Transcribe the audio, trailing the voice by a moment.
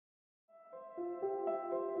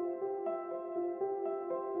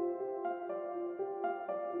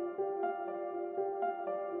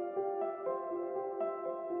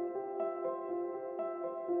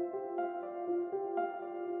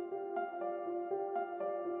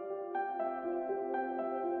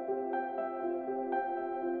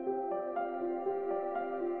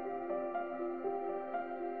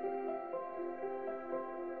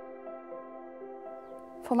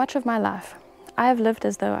For much of my life, I have lived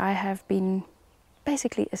as though I have been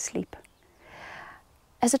basically asleep.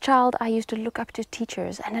 As a child, I used to look up to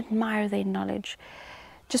teachers and admire their knowledge.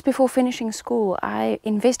 Just before finishing school, I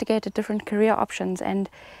investigated different career options and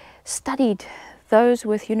studied those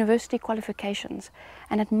with university qualifications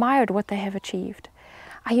and admired what they have achieved.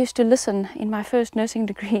 I used to listen in my first nursing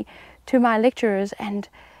degree to my lecturers and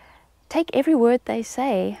take every word they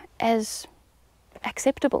say as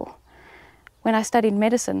acceptable. When I studied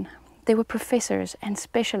medicine, there were professors and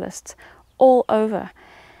specialists all over,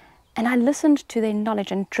 and I listened to their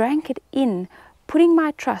knowledge and drank it in, putting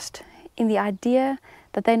my trust in the idea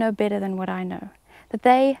that they know better than what I know, that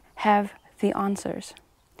they have the answers.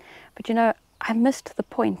 But you know, I missed the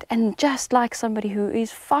point, and just like somebody who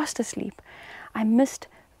is fast asleep, I missed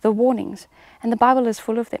the warnings, and the Bible is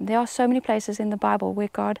full of them. There are so many places in the Bible where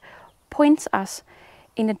God points us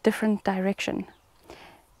in a different direction.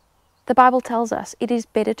 The Bible tells us it is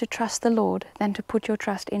better to trust the Lord than to put your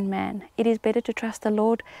trust in man. It is better to trust the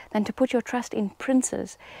Lord than to put your trust in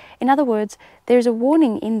princes. In other words, there is a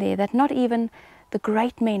warning in there that not even the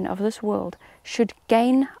great men of this world should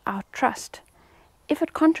gain our trust if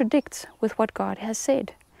it contradicts with what God has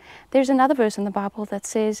said. There's another verse in the Bible that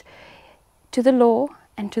says, to the law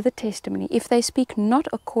and to the testimony, if they speak not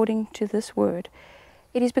according to this word,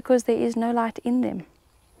 it is because there is no light in them.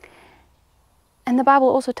 And the Bible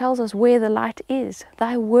also tells us where the light is.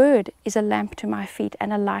 Thy word is a lamp to my feet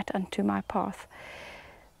and a light unto my path.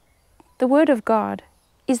 The word of God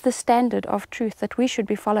is the standard of truth that we should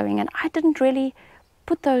be following. And I didn't really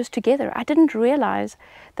put those together. I didn't realize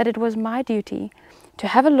that it was my duty to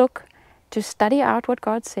have a look, to study out what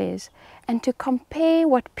God says, and to compare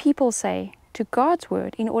what people say to God's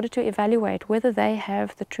word in order to evaluate whether they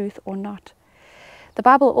have the truth or not. The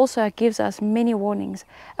Bible also gives us many warnings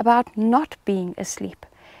about not being asleep.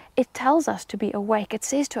 It tells us to be awake. It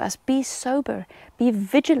says to us, be sober, be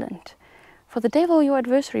vigilant. For the devil, your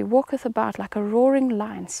adversary, walketh about like a roaring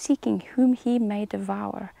lion, seeking whom he may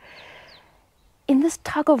devour. In this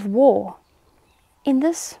tug of war, in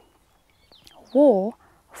this war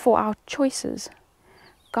for our choices,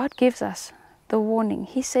 God gives us the warning.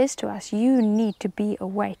 He says to us, you need to be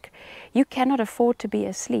awake. You cannot afford to be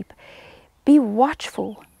asleep. Be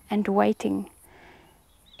watchful and waiting.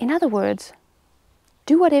 In other words,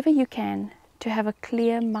 do whatever you can to have a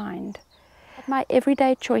clear mind. My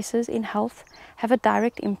everyday choices in health have a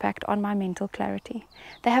direct impact on my mental clarity.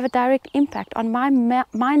 They have a direct impact on my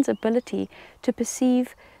mind's ability to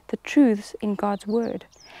perceive the truths in God's word.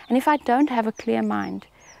 And if I don't have a clear mind,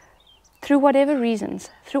 through whatever reasons,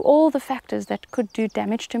 through all the factors that could do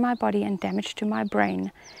damage to my body and damage to my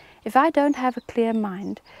brain, if I don't have a clear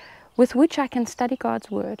mind with which I can study God's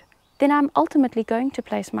word, then I'm ultimately going to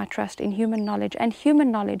place my trust in human knowledge, and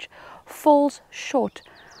human knowledge falls short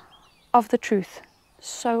of the truth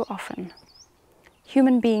so often.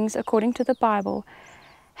 Human beings, according to the Bible,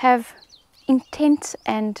 have intents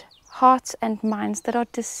and hearts and minds that are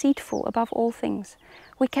deceitful above all things.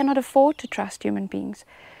 We cannot afford to trust human beings.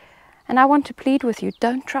 And I want to plead with you,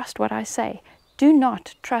 don't trust what I say. Do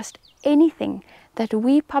not trust anything that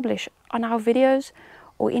we publish on our videos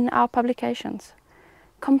or in our publications.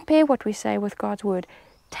 Compare what we say with God's word.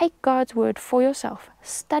 Take God's word for yourself.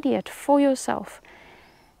 Study it for yourself.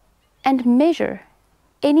 And measure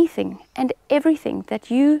anything and everything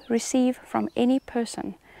that you receive from any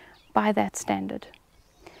person by that standard.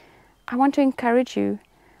 I want to encourage you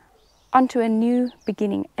onto a new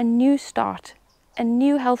beginning, a new start, a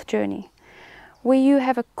new health journey, where you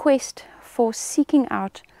have a quest for seeking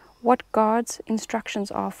out what God's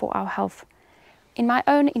instructions are for our health. In my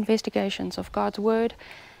own investigations of God's word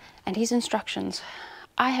and his instructions,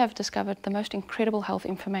 I have discovered the most incredible health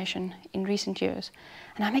information in recent years,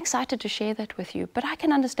 and I'm excited to share that with you. But I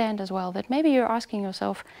can understand as well that maybe you're asking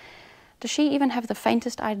yourself, does she even have the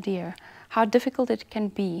faintest idea how difficult it can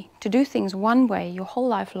be to do things one way your whole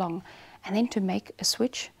life long and then to make a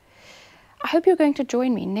switch? I hope you're going to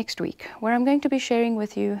join me next week, where I'm going to be sharing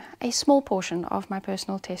with you a small portion of my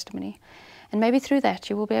personal testimony. And maybe through that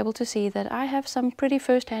you will be able to see that I have some pretty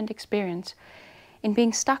first-hand experience in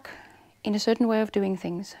being stuck in a certain way of doing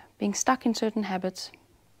things, being stuck in certain habits,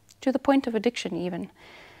 to the point of addiction even,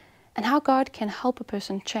 and how God can help a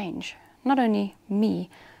person change, not only me,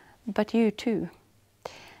 but you too.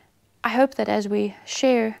 I hope that as we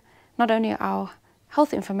share not only our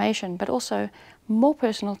health information, but also more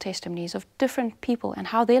personal testimonies of different people and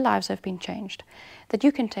how their lives have been changed, that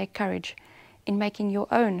you can take courage in making your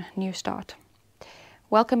own new start.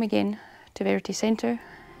 Welcome again to Verity Center,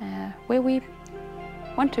 where we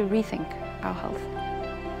want to rethink our health.